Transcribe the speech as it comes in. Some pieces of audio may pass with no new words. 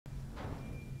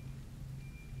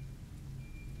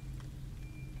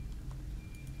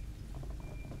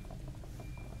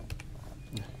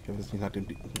will jetzt nicht nach dem...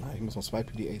 Ich muss noch zwei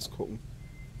PDAs gucken.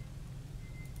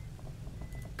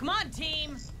 Come on,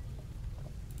 team!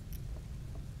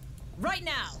 Right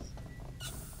now!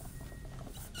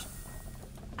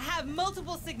 I have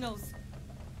multiple signals.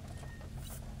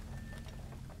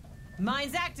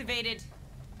 Mine's activated.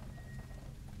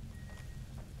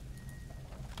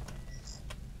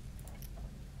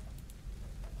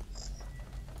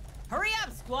 Hurry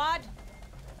up, squad!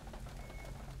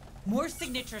 More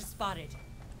signatures spotted.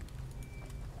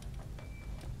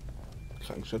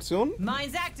 Krankenstation.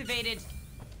 Mine's activated.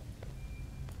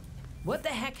 What the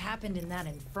heck happened in that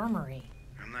infirmary?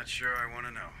 I'm not sure I want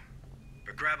to know.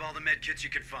 But grab all the med kits you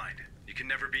can find. You can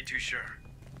never be too sure.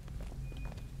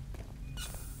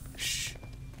 Shh.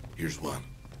 Here's one.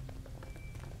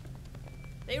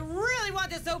 They really want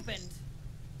this opened.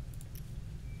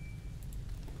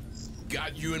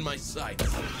 Got you in my sights.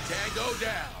 Tango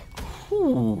down.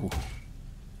 Puh.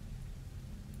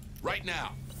 Right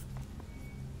now.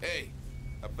 Hey,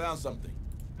 I found something.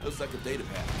 Looks like a data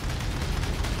pad.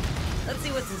 Let's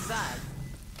see what's inside.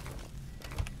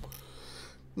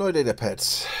 Neue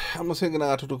Datapads.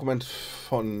 Atmosphärengenerator-Dokument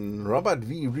von Robert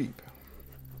V. Reeb.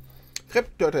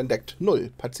 Krepieren entdeckt.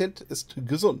 0. Patient ist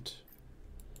gesund.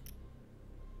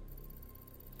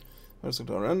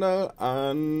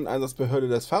 An Einsatzbehörde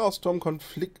des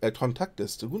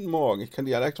Fahrradsturm-Kontaktliste. Guten Morgen. Ich kann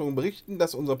die Erleichterung berichten,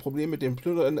 dass unser Problem mit dem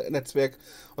Plünder-Netzwerk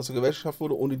aus der Gesellschaft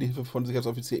wurde, ohne die Hilfe von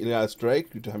Sicherheitsoffizier Elias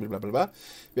Drake. Blablabla.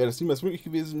 Wäre das niemals möglich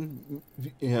gewesen.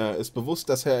 Er ist bewusst,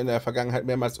 dass er in der Vergangenheit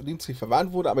mehrmals dienstlich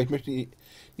verwarnt wurde, aber ich möchte Ihnen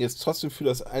jetzt trotzdem für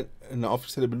das eine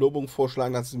offizielle Belobung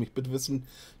vorschlagen, dass Sie mich bitte wissen,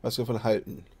 was wir davon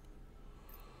halten.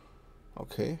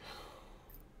 Okay.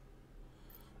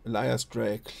 Elias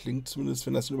Drake. Klingt zumindest,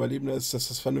 wenn das ein Überlebender ist, dass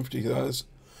das vernünftig ist.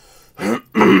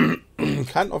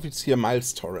 Kann Offizier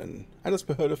Miles Torren.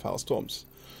 Einsatzbehörde Fahrradsturms.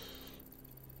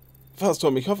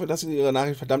 Fahrradsturm, ich hoffe, dass ihr Ihre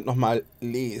Nachricht verdammt nochmal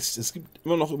lest. Es gibt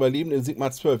immer noch Überlebende in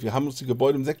Sigma 12. Wir haben uns die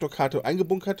Gebäude im Sektorkarte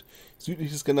eingebunkert,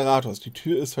 südlich des Generators. Die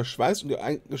Tür ist verschweißt und die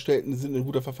Eingestellten sind in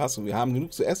guter Verfassung. Wir haben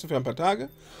genug zu essen für ein paar Tage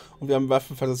und wir haben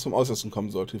Waffen, falls es zum Auslassen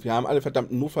kommen sollte. Wir haben alle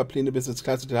verdammten Notfallpläne bis ins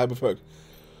kleinste Detail befolgt.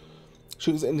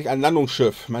 Schickt uns endlich ein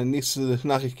Landungsschiff. Meine nächste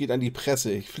Nachricht geht an die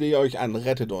Presse. Ich flehe euch an,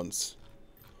 rettet uns.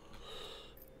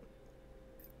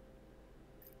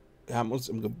 Wir haben uns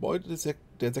im Gebäude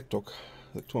der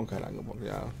Sektorenkarte angebaut.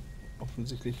 Ja,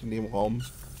 offensichtlich in dem Raum,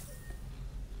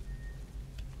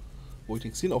 wo ich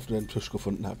den Xen auf den Tisch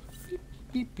gefunden habe. Piep,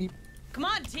 piep, piep. Come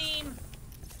on, team!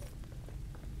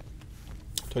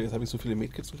 Toll, jetzt habe ich so viele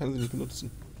Medkits und kann sie nicht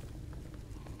benutzen.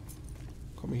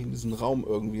 Komme ich in diesen Raum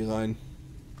irgendwie rein?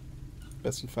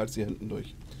 Bestenfalls hier hinten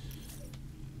durch.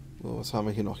 So, was haben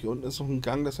wir hier noch? Hier unten ist noch ein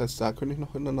Gang, das heißt, da könnte ich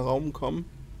noch in den Raum kommen.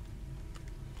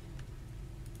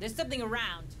 There's something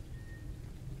around.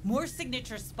 More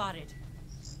signatures spotted.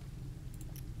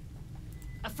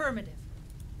 Affirmative.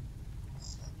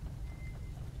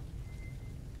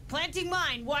 Planting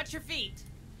mine, watch your feet.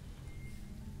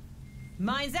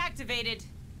 Mine's activated.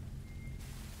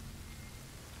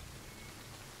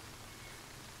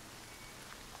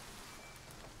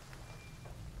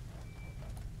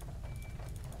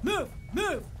 Move!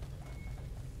 Move!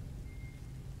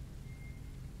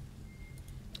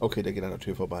 Okay, der geht an der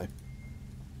Tür vorbei.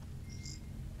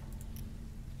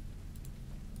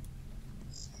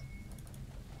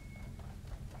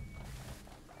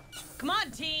 Come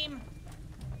on, team!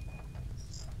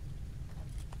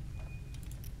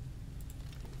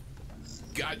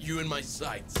 Got you in my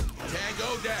sights.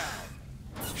 Tango down.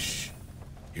 Shh.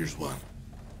 Here's one.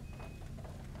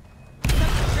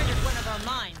 Something triggered one of our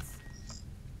mines.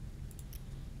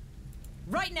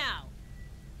 Right now!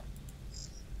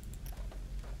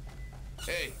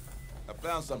 Hey, I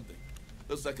found something.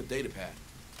 Looks like a data pad.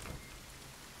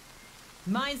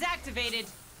 Mine's activated.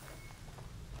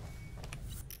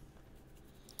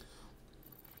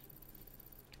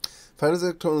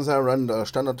 Fallsektor unserer Randa,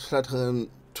 Standortleiterin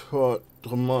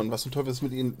Drummond. Was zum Teufel ist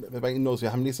mit Ihnen, bei Ihnen los?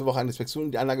 Wir haben nächste Woche eine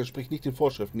Inspektion. Die Anlage spricht nicht den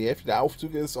Vorschriften. Die Hälfte der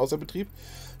Aufzüge ist außer Betrieb.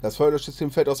 Das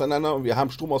Feuerlöschsystem fällt auseinander und wir haben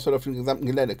Stromausfälle auf dem gesamten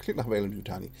Gelände. Klingt nach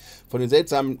Wellen-Yutani. Von den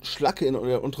seltsamen Schlacke in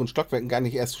den unteren Stockwerken gar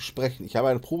nicht erst zu sprechen. Ich habe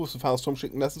eine Probe zum Fahrradsturm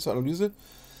schicken lassen zur Analyse.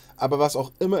 Aber was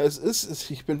auch immer es ist,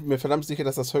 ich bin mir verdammt sicher,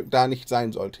 dass das Zeug da nicht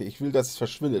sein sollte. Ich will, dass es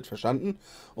verschwindet, verstanden?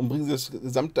 Und bringen Sie das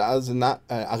gesamte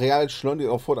Areal schleunig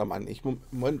auf Vordermann. Im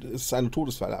Moment ist es eine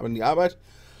Todesfalle, aber in die Arbeit,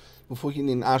 bevor ich Ihnen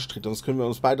in den Arsch trete. Sonst können wir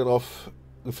uns beide darauf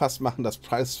gefasst machen, dass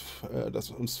Preis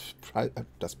uns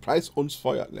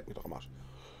feuert. Leck mich doch am Arsch.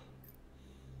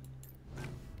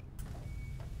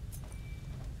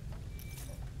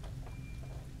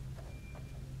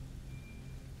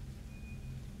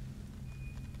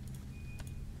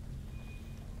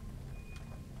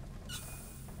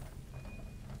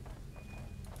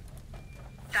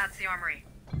 That's the armory.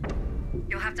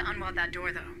 You'll have to unweld that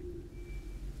door, though.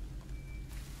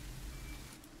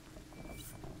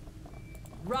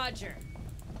 Roger.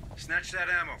 Snatch that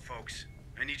ammo, folks.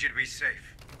 I need you to be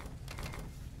safe.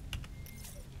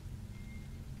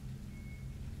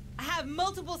 I have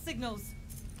multiple signals.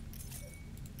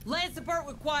 Land support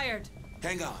required.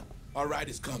 Hang on. Our ride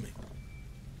is coming.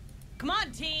 Come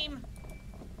on, team.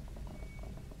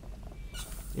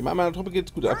 In meiner Truppe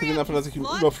geht's gut. Abgesehen davon, dass ich einen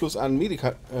Überfluss an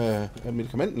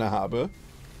Medikamenten habe,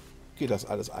 geht das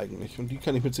alles eigentlich. Und die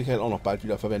kann ich mit Sicherheit auch noch bald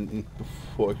wieder verwenden,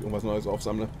 bevor ich irgendwas Neues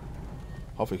aufsammle.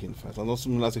 Hoffe ich jedenfalls.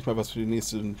 Ansonsten lasse ich mal was für den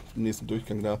nächsten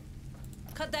Durchgang da.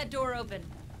 Cut that door open.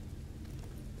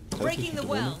 Da ist Breaking nicht the drin.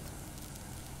 well.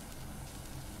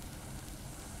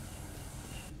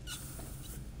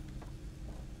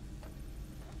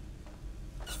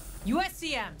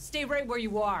 USCM, stay right where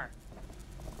you are.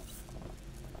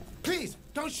 Please,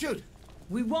 don't shoot!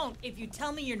 We won't if you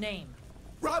tell me your name.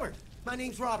 Robert! My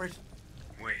name's Robert.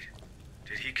 Wait,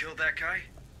 did he kill that guy?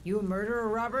 You a murderer,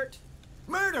 Robert?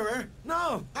 Murderer?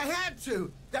 No, I had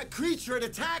to! That creature had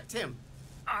attacked him!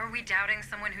 Are we doubting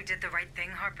someone who did the right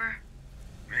thing, Harper?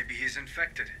 Maybe he's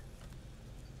infected.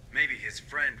 Maybe his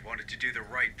friend wanted to do the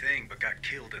right thing but got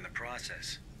killed in the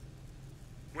process.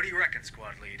 What do you reckon,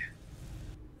 Squad Lead?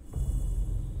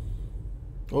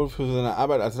 Robert für seine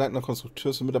Arbeit als leitender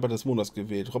Konstrukteurs und Mitarbeiter des Monats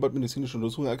gewählt. Robert medizinische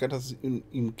Untersuchungen erkannt, dass es in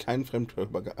ihm keinen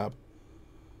Fremdkörper gab.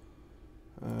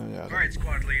 Ja. Alright,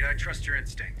 Squad Lead, I trust your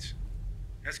instincts.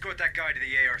 Escort that guy to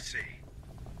the ARC.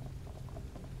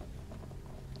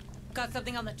 Got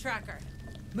something on the tracker.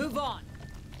 Move on.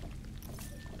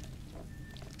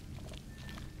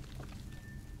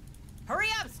 Hurry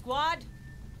up, squad!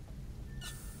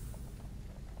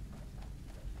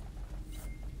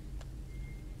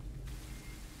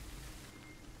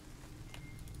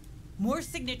 More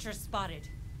signatures spotted.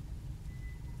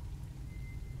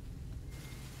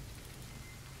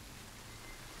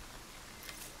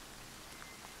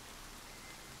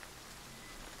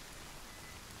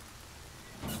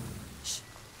 Shh.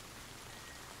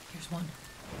 Here's one.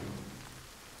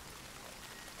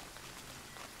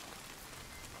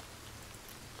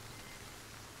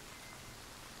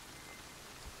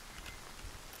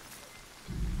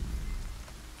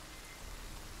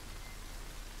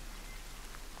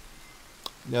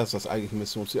 Ja, das ist das eigentliche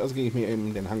Missionsziel. Also gehe ich mir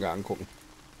eben den Hangar angucken.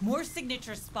 More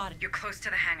signatures spotted. You're close to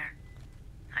the hangar.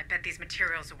 I bet these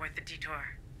materials are worth the detour.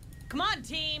 Come on,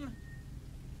 team!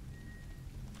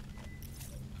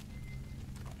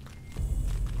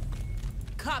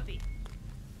 Copy.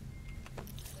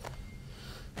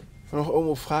 Noch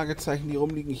irgendwo Fragezeichen, die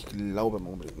rumliegen? Ich glaube im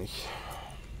Augenblick nicht.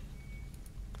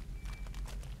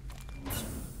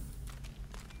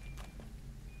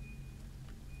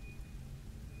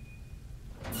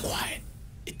 Quiet.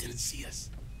 It didn't see us.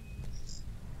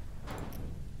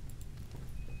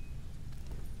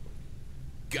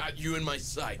 Got you in my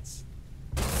sights.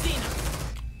 Seen him.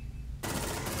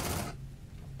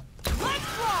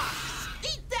 Let's rock!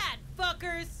 Eat that,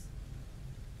 fuckers!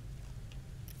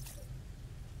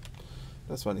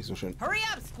 Das war nicht so schön. Hurry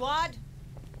up, squad!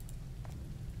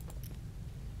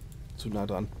 Zu nah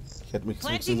dran. Ich hätte mich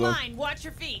Planting zurückziehen sollen. mine, watch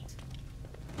your feet.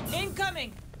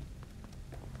 Incoming!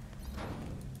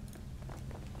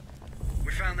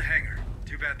 We found the hangar.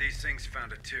 Too bad these things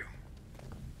found it too.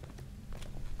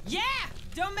 Yeah!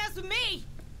 Don't mess with me!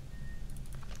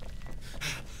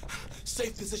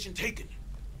 Safe position taken.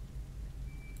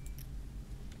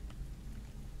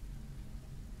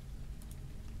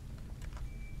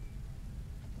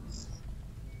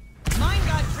 Mine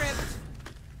got tripped.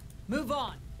 Move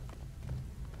on.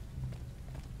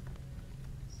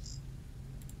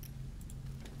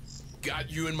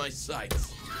 Got you in my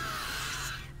sights.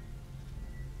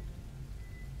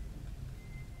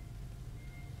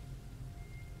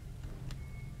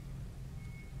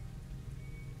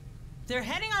 They're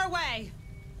heading our way.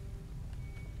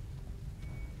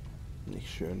 Nicht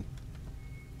schön.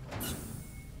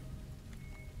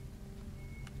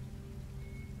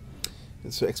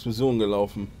 Ist zur Explosion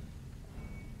gelaufen.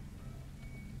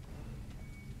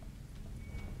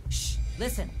 Shh,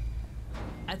 listen.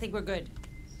 I think we're good.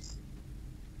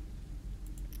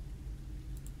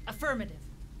 Affirmative.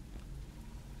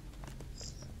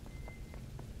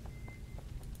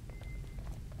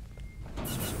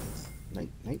 Nein,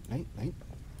 nein, nein, nein.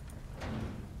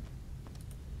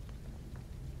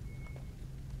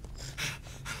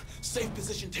 Safe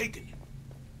position taken.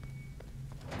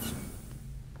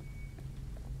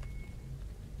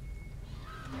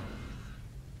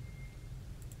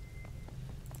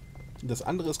 Das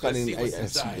andere ist gerade in den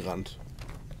ARC gerannt.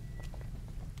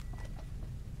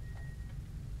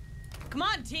 Come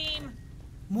on,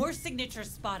 More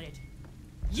signatures spotted.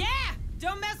 Yeah!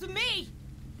 Don't mess with me!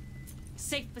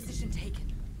 Safe position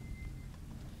taken.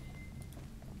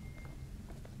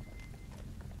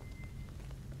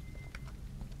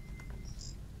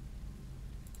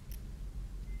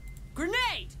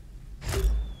 Grenade!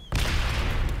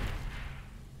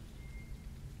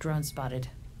 Drone spotted.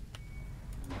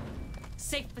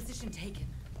 Safe position taken.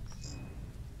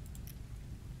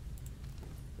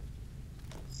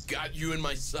 Got you in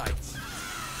my sights.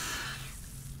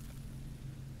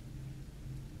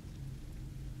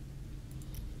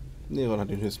 Neron hat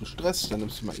den höchsten Stress. Dann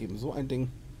nimmst du mal eben so ein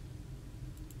Ding.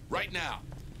 Right now.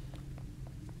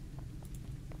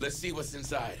 Let's see what's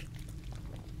inside.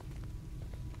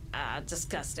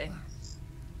 Disgusting.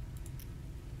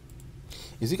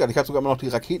 Ich sehe gerade, ich habe sogar immer noch die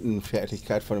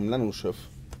Raketenfertigkeit von dem Landungsschiff.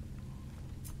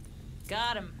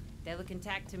 Got him. They look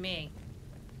intact to me.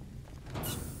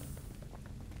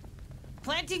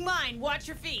 Planting mine. Watch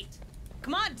your feet.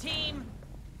 Come on, team.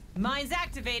 Mine's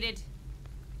activated.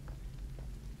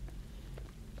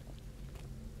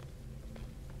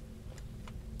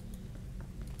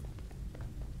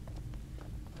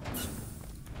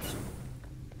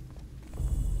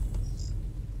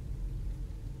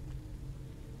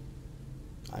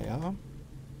 Ah ja.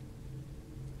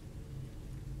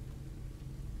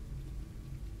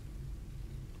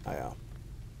 Ah ja.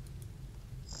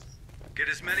 Get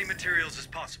as many materials as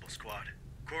possible, squad.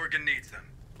 Corrigan needs them.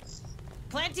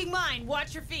 Planting mine.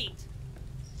 Watch your feet.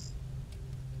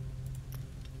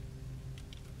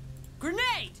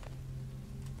 Grenade!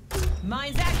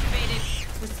 Mine's activated.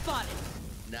 We're spotted.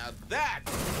 Now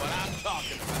that's what I'm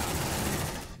talking about.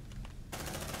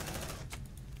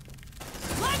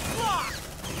 Let's rock!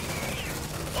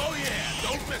 Oh yeah,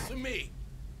 don't mess with me.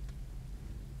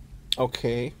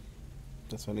 Okay.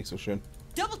 Das war nicht so schön.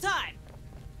 Double time!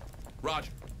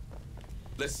 Roger.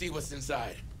 Let's see what's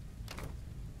inside.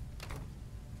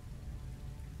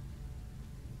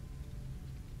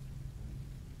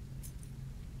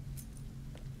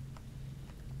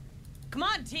 Come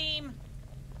on, team!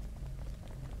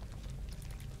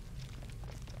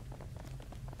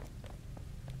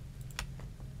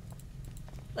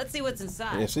 Let's see what's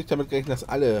inside. Jetzt nicht damit gerechnet, dass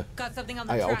alle Got something on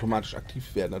the Eier tracker. automatisch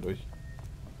aktiv werden dadurch.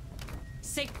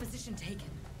 Safe position taken.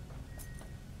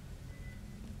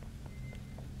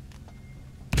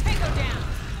 Tango down!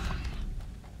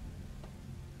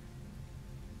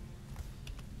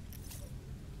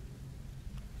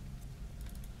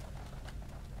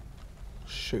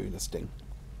 Schönes Ding.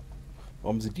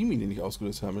 Warum sie die Mine nicht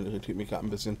ausgelöst haben, irritiert mich gerade ein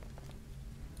bisschen.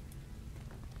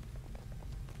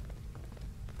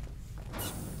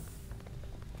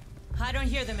 I don't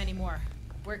hear them anymore.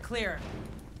 We're clear.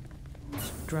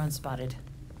 Drone spotted.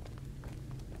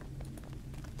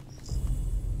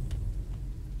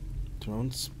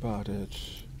 Drone spotted.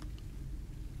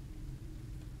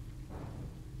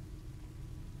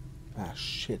 Ah,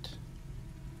 shit.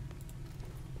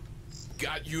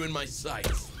 Got you in my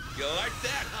sights. You like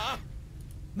that, huh?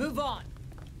 Move on.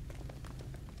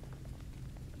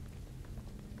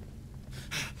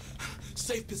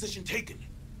 Safe position taken.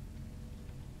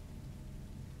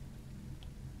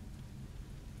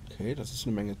 Okay, das ist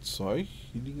eine Menge Zeug.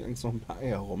 Hier liegen eigentlich noch ein paar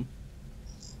Eier rum.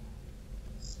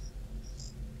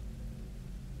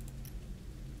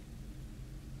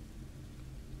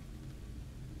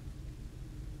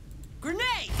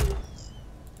 Grenade!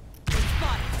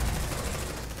 Spotted.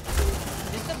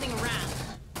 There's something around.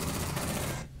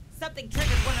 Something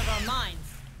triggered one of our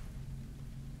mines.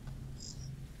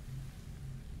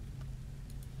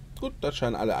 Gut, das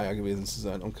scheinen alle Eier gewesen zu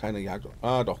sein und keine Jagd.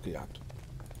 Ah, doch, gejagt.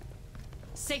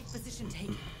 Safe position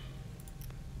taken.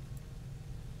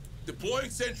 Deploying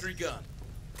sentry gun.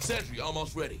 Sentry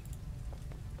almost ready.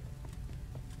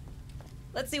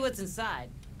 Let's see what's inside.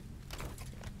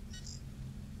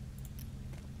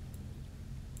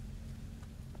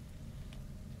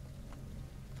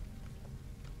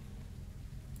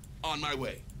 On my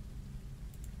way.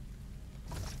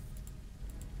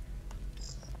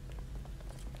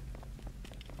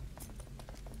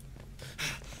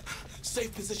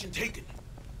 Safe position taken.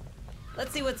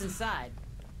 Let's see what's inside.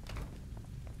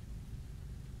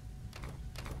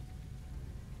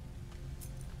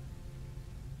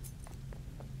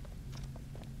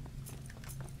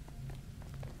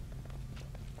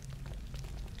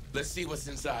 Let's see what's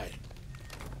inside.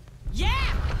 Yeah!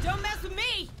 Don't mess with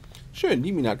me! Schön,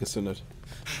 die Mine hat gezündet.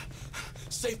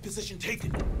 Safe position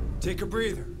taken. Take a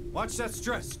breather. Watch that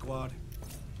stress, squad.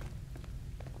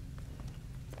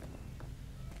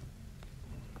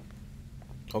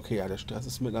 Okay, ja, der Stress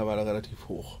ist mittlerweile relativ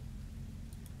hoch.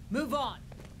 Move on.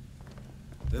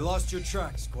 They lost your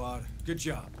track, squad. Good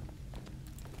job.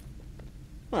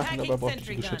 Ah, dabei braucht ich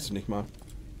die Geschütze nicht mal.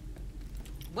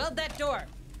 Weld that door.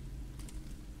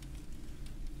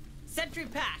 Sentry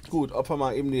packed. Gut, opfer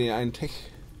mal eben den einen Tech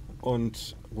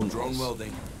und Drone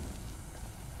welding.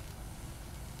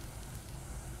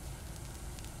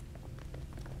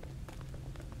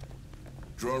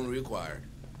 Drone required.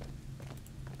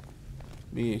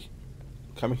 Wie, ich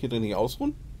kann mich hier drin nicht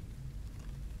ausruhen?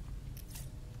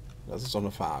 Das ist doch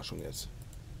eine Verarschung jetzt.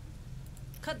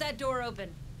 Cut that door open.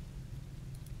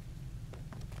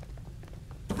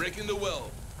 Breaking the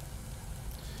weld.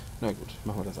 Na gut,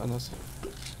 machen wir das anders.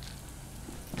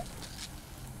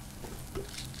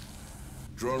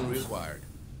 Drone required.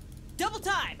 Double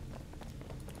time.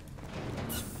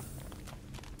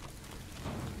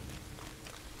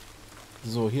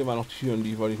 So, hier waren noch Türen,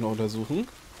 die wollte ich noch untersuchen.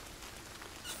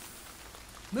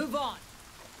 Move on.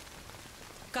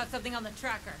 Got something on the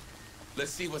tracker.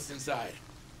 Let's see what's inside.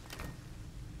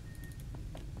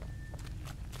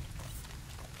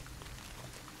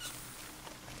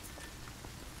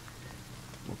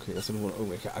 Okay, das sind wohl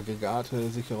irgendwelche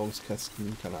Aggregate,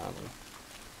 Sicherungskästen, keine Ahnung.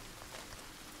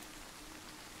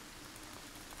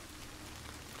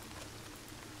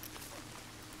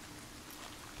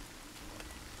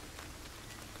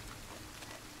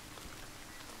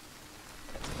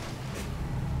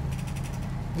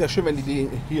 Wäre schön, wenn die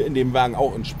hier in dem Wagen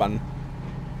auch entspannen.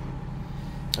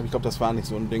 Aber ich glaube, das war nicht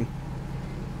so ein Ding.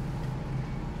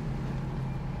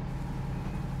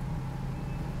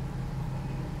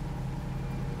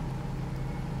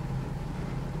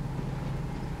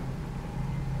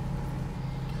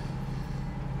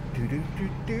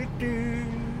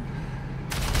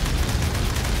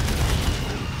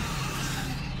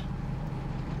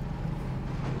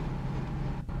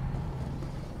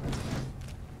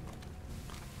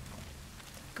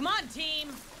 Come on, team.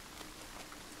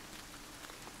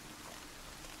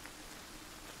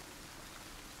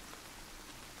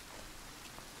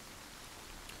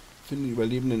 Finden die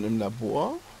Überlebenden im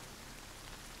Labor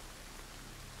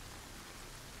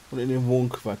und in den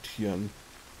Wohnquartieren.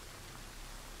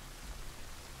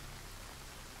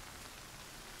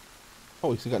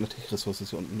 Oh, ich sehe gerade eine Tech-Ressource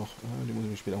hier unten noch. Die muss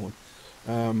ich mir später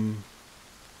holen.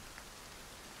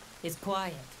 It's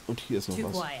quiet. Und hier ist noch Too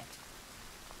was. quiet.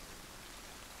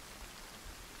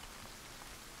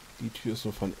 Die Tür ist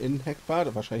nur von innen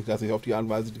hackbar. Wahrscheinlich lasse ich auf die Art und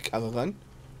Weise die Karre ran.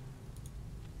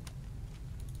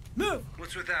 Move.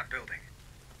 What's with that building?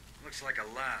 Looks like a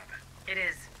lab. It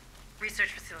is.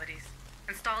 Research facilities.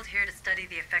 Installed here to study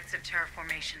the effects of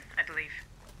terraformation, I believe.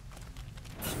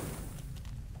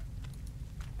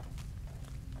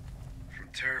 From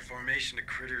terraformation to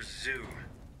Critters Zoo.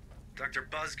 Dr.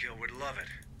 Buzzkill would love it.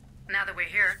 Now that we're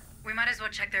here, we might as well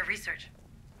check their research.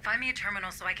 Find me a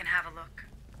terminal so I can have a look.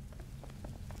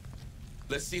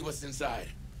 Let's see what's inside.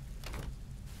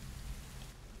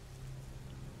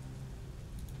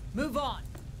 Move on.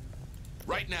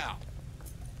 Right now.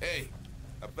 Hey,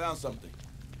 I found something.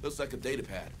 Looks like a data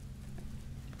pad.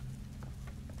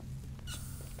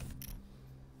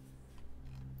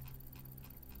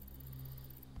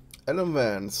 Alan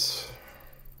Vance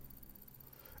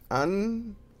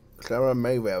an Clara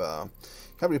Mayweather.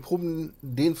 Ich habe die Proben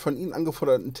den von Ihnen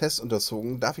angeforderten Tests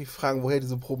unterzogen. Darf ich fragen, woher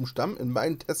diese Proben stammen? In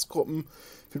beiden Testgruppen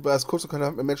führt bereits kurze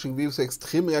Kontakt mit menschlichen Gewebe zu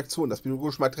extremen Reaktionen. Das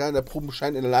biologische Material der Proben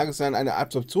scheint in der Lage zu sein, eine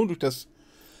Absorption durch das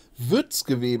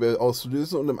Wirtsgewebe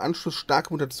auszulösen und im Anschluss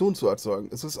starke Mutationen zu erzeugen.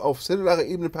 Es ist auf zellularer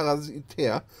Ebene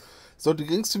parasitär. Sollte die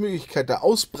geringste Möglichkeit der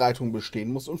Ausbreitung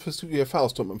bestehen, muss unverzüglich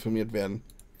Erfahrungsturm informiert werden.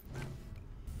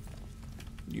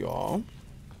 Ja.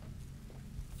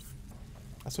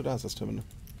 Achso, da ist das Terminal.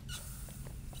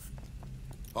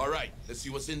 All right, let's see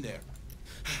what's in there.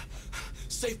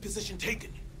 Safe position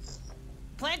taken.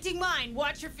 Planting mine.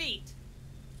 Watch your feet.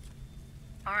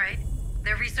 All right.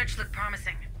 Their research looked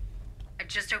promising. I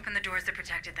just opened the doors that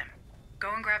protected them.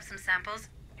 Go and grab some samples.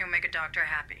 You'll make a doctor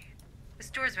happy. This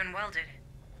door's been welded.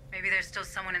 Maybe there's still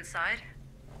someone inside?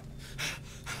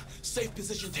 Safe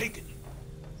position taken.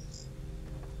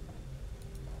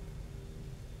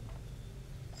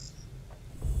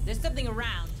 There's something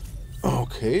around.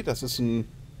 Okay, das ist ein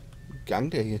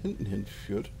Gang, der hier hinten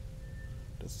hinführt.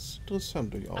 Das ist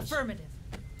interessant durchaus. Affirmative.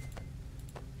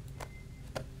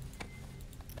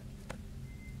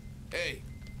 Hey,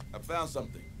 I found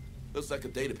something. Looks like a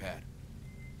data pad.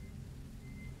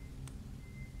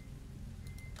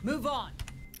 Move on.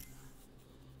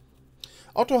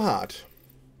 Otto Hart,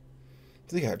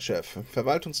 Sicherheitschef,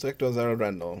 Verwaltungsdirektor Sarah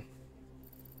Randall.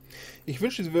 Ich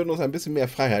wünschte, sie würden uns ein bisschen mehr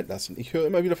Freiheit lassen. Ich höre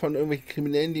immer wieder von irgendwelchen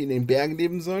Kriminellen, die in den Bergen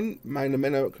leben sollen. Meine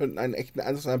Männer könnten einen echten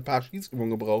Einsatz an ein paar Schießübungen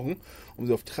gebrauchen, um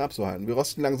sie auf Trab zu halten. Wir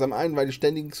rosten langsam ein, weil die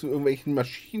ständig zu irgendwelchen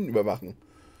Maschinen überwachen.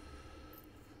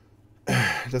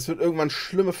 das wird irgendwann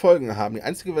schlimme Folgen haben. Die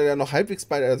einzige, weil er noch halbwegs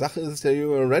bei der Sache ist, ist der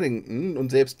junge Reddington. Und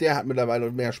selbst der hat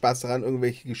mittlerweile mehr Spaß daran,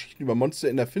 irgendwelche Geschichten über Monster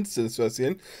in der Finsternis zu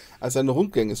erzählen, als seine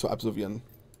Rundgänge zu absolvieren.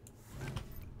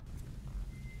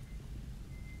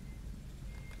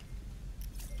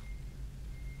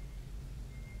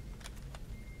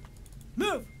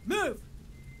 Move! Move!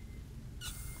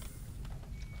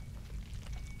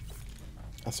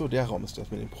 Achso, der Raum ist das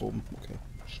mit den Proben. Okay,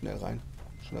 schnell rein,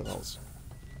 schnell raus.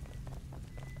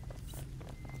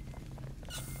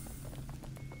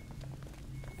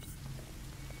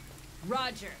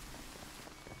 Roger.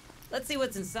 Let's see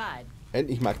what's inside.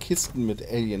 Endlich mal Kisten mit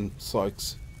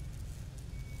Alien-Zeugs.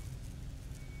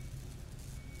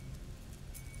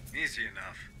 Easy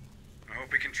enough. I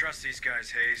hope we can trust these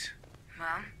guys, Hayes.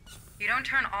 Well, you don't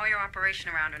turn all your operation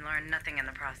around and learn nothing in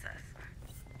the process.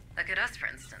 Look at us, for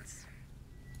instance.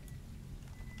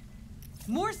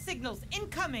 More signals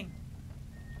incoming!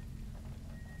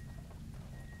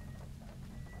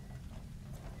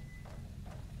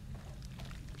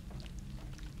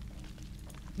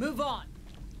 Move on.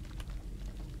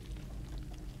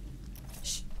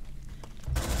 Shh.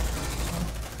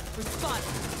 We're spotted.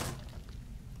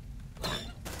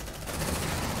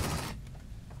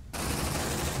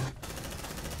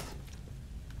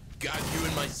 Got you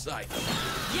in my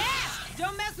sights. Yeah!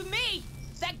 Don't mess with me!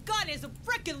 That gun is a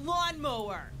frickin'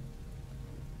 lawnmower!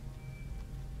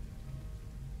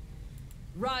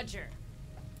 Roger.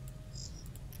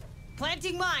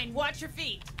 Planting mine, watch your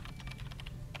feet.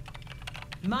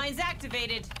 Mine's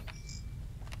activated.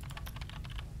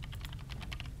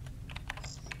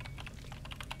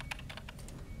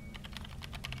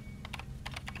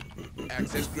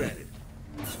 Access granted.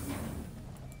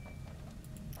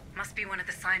 Must be one of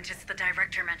the scientists the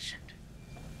director mentioned.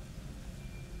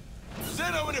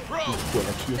 Zeno in the probe! Vor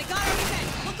der Tür. They got our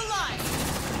scent. Look alive.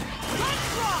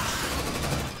 Let's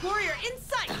rock! Warrior in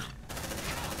sight.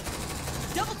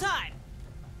 Double time.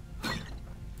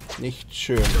 Nicht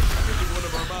schön. One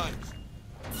of our mines.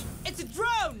 It's a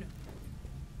drone.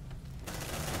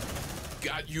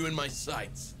 Got you in my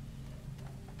sights.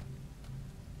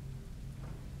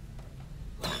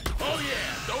 Oh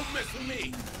yeah, don't mess with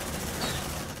me.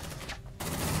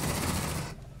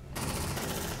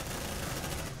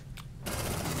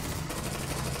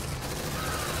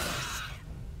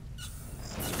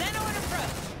 Zeno in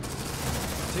approach.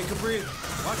 Take a breather.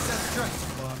 Watch that stretch,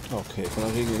 Bob. Okay, von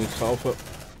der Regel in die Traufe.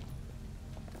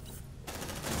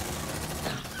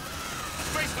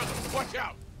 Space Hunter, watch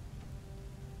out.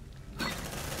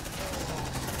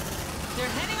 They're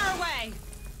heading our way.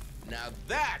 Now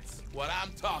that's what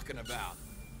I'm talking about.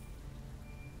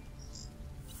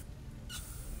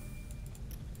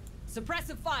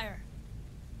 Suppressive fire.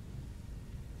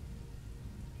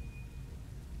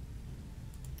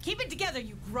 Keep it together,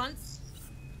 you grunts.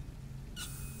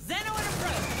 Zeno in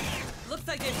approach. Looks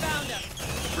like they found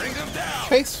us. Bring them down.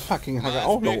 Face-Fucking-Hagger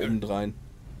auch noch obendrein.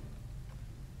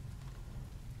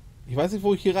 Ich weiß nicht,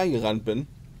 wo ich hier reingerannt bin.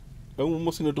 Irgendwo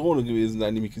muss hier eine Drohne gewesen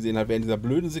sein, die mich gesehen hat während dieser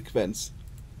blöden Sequenz.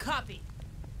 Copy.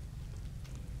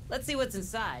 Let's see what's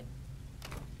inside.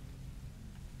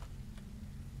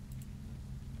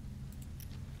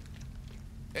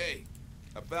 Hey,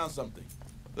 I found something.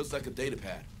 Looks like a data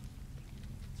pad.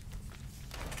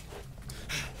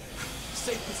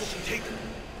 Safe position taken.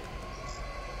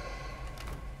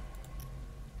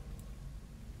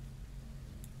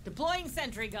 Deploying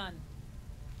sentry gun.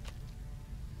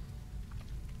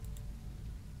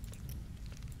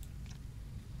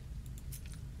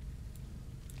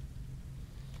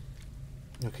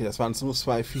 Okay, das waren nur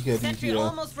zwei Viecher, die Sentry hier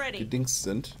almost ready. gedingst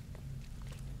sind.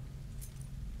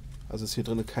 Also ist hier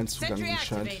drin kein Zugang, wie Sentry es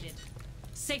scheint. activated.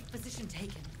 Safe position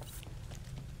taken.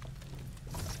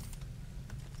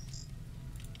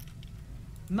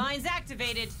 Mine's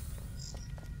activated.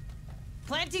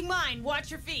 Planting mine,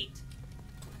 watch your feet.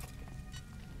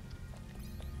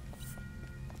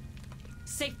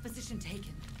 Safe position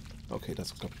taken. Okay,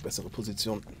 das ist, glaube ich, bessere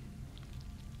Position.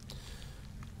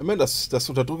 Ich meine, das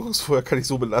Unterdrückungsfeuer kann ich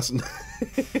so belassen.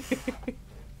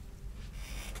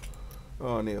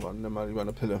 Oh nee, nimm mal lieber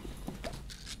eine Pille.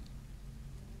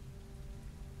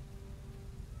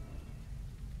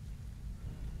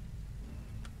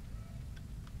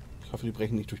 Ich hoffe, die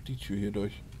brechen nicht durch die Tür hier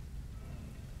durch.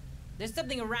 There's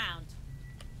something around.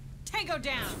 Tango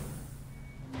down.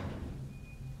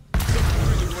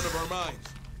 Bring one of our mines.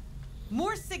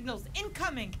 More signals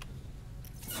incoming.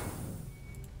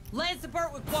 Land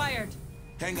support required.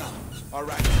 Hang on. All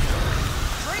right.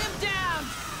 Bring him down.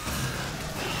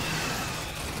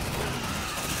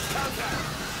 Contact.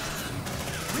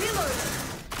 Reloading.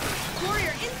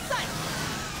 Warrior in sight.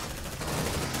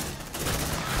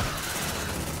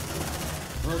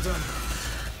 Well done.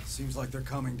 Seems like they're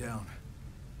calming down.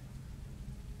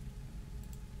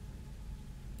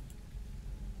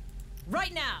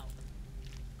 Right now.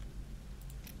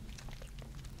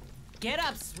 Get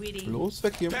up, sweetie. Los,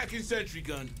 weg hier. Packing sentry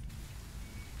gun.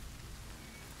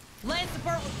 Land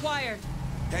support required.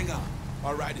 Hang on.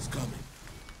 Our ride is coming.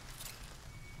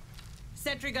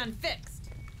 Sentry gun fixed.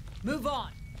 Move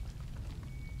on.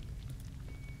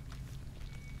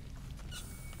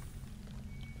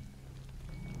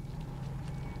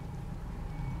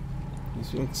 Die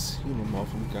ist übrigens hier nochmal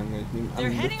auf dem Gang. Ich nehme They're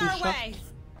an, heading our Lüftungsschacht. way.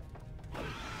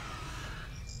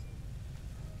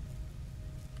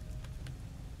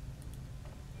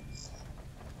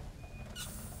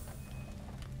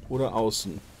 Oder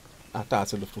außen. Ach, da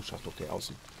ist der Lüftungsschacht. Okay,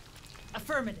 außen.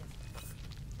 Affirmative.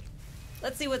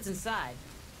 Let's see what's inside.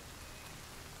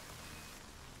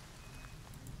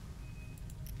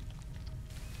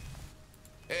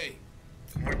 Hey,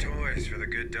 More toys for the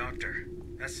good doctor.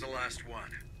 That's the last one.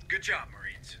 Good job,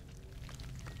 Marines.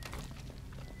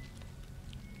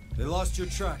 They lost your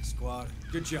track, squad.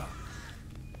 Good job.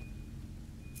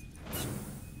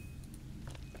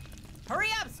 Hurry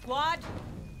up, squad.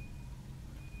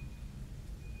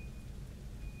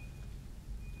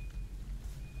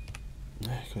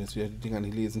 Ich kann jetzt wieder die Dinger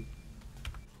nicht lesen.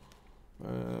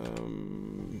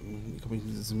 Wie komme ich in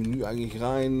dieses Menü eigentlich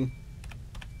rein?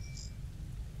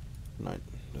 Nein,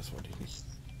 das wollte ich nicht.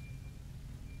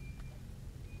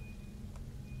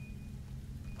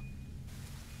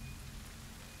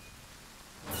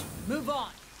 Move on.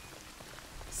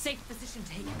 Safe position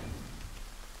taken.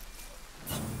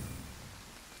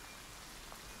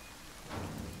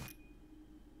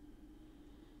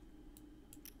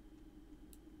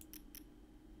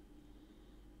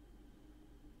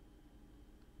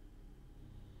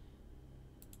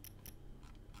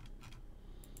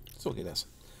 So geht das.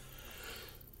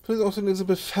 Diese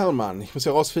Befellmann. Ich muss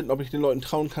herausfinden, ob ich den Leuten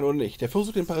trauen kann oder nicht. Der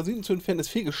Versuch, den Parasiten zu entfernen, ist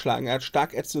fehlgeschlagen. Er hat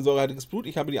stark ätzende, säurehaltiges Blut.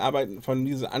 Ich habe die Arbeiten von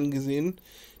diesen angesehen,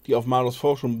 die auf Marlos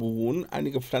Forschung beruhen.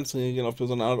 Einige Pflanzen reagieren auf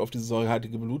besondere Art auf dieses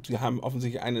säurehaltige Blut. Sie haben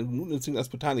offensichtlich einen guten Instinkt als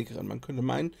Botanikerin. Man könnte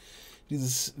meinen,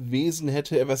 dieses Wesen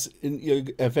hätte etwas in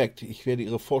ihr erweckt. Ich werde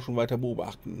ihre Forschung weiter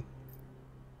beobachten.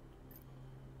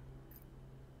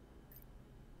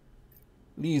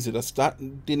 Lise,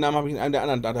 den Namen habe ich in einem der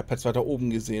anderen Datapads weiter oben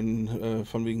gesehen,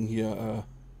 von wegen hier,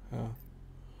 ja.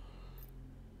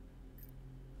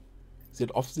 Sie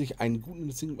hat offensichtlich einen guten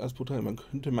Instinkt als Botanikerin. Man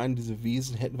könnte meinen, diese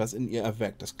Wesen hätten was in ihr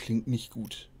erweckt. Das klingt nicht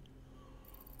gut.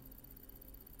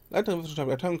 Leiterin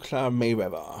Wissenschaftler Abteilung, klar,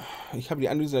 Mayweather. Ich habe die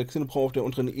Analyse der Xenoprobe auf der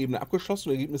unteren Ebene abgeschlossen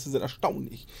und die Ergebnisse sind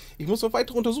erstaunlich. Ich muss noch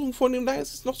weitere Untersuchungen vornehmen, daher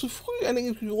ist es noch zu früh,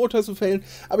 ein Urteil zu fällen,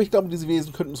 aber ich glaube, diese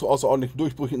Wesen könnten zu außerordentlichen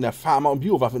Durchbrüchen in der Pharma- und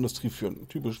Biowaffenindustrie führen.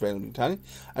 Typisch wäre in Italien.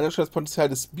 Einerseits das Potenzial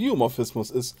des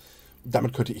Biomorphismus ist,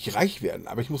 damit könnte ich reich werden,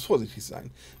 aber ich muss vorsichtig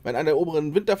sein. Wenn einer der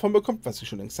oberen Wind davon bekommt, was sie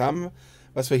schon längst haben,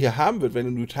 was wir hier haben, wird, wenn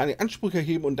in Italien Ansprüche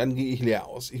erheben und dann gehe ich leer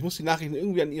aus. Ich muss die Nachrichten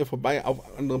irgendwie an ihr vorbei auf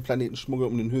anderen Planeten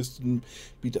schmuggeln, um den höchsten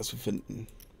Bieter zu finden.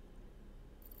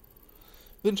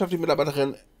 Wissenschaftliche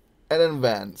Mitarbeiterin Ellen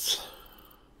Vance.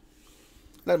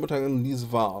 Leitmutter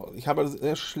Lise Wahl. Ich habe ein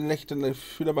sehr schlechtes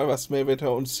Gefühl dabei, was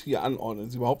Mayweather uns hier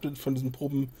anordnet. Sie behauptet, von diesen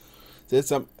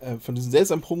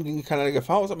seltsamen Proben ging keine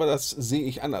Gefahr aus, aber das sehe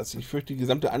ich anders. Ich fürchte, die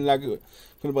gesamte Anlage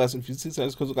könnte bereits infiziert sein.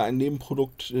 Es könnte sogar ein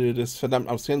Nebenprodukt des verdammten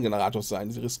Atmosphärengenerators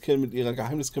sein. Sie riskieren mit ihrer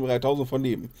Geheimniskrämerei Tausende von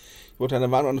Leben. Ich wollte eine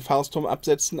Warnung an den Fahrturm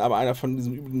absetzen, aber einer von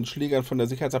diesen üblen Schlägern von der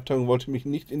Sicherheitsabteilung wollte mich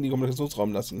nicht in den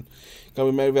Kommunikationsraum lassen. Ich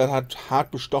glaube, Mayweather hat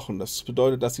hart bestochen. Das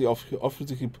bedeutet, dass sie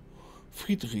offensichtlich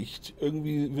Fried riecht.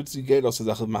 Irgendwie wird sie Geld aus der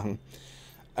Sache machen.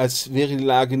 Als wäre die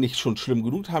Lage nicht schon schlimm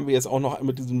genug, haben wir jetzt auch noch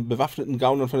mit diesen bewaffneten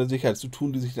Gaunern von der Sicherheit zu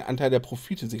tun, die sich den Anteil der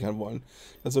Profite sichern wollen.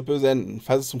 Das wird böse enden.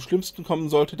 Falls es zum Schlimmsten kommen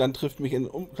sollte, dann trifft mich in den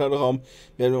Umkleideraum,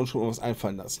 werden wir uns schon was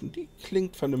einfallen lassen. Die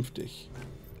klingt vernünftig.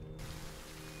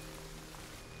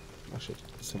 Ah shit,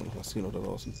 ist ja noch was hier noch da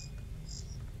draußen.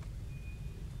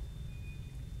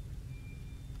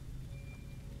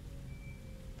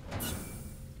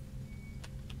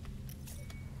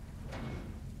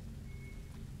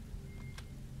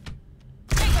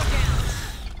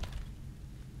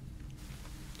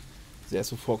 Sehr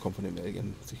zuvorkommen von dem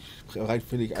Alien, sich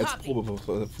bereitwillig als Probe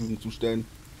zur Verfügung zu stellen.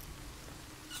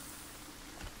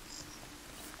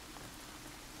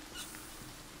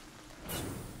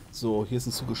 So, hier ist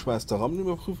ein zugeschweißter Raum, den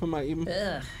überprüfen wir mal eben.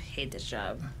 Ugh, hate this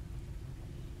job.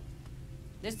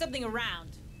 There's something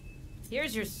around.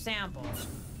 Here's your sample.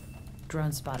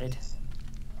 Drone spotted.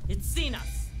 It's seen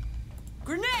us.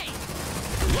 Grenade!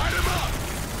 light him up!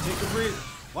 Take a breather.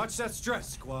 Watch that stress,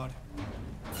 squad.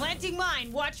 Planting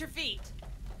mine, watch your feet.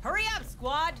 Hurry up,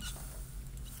 squad.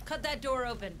 Cut that door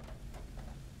open.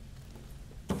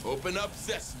 Open up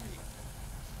sesame.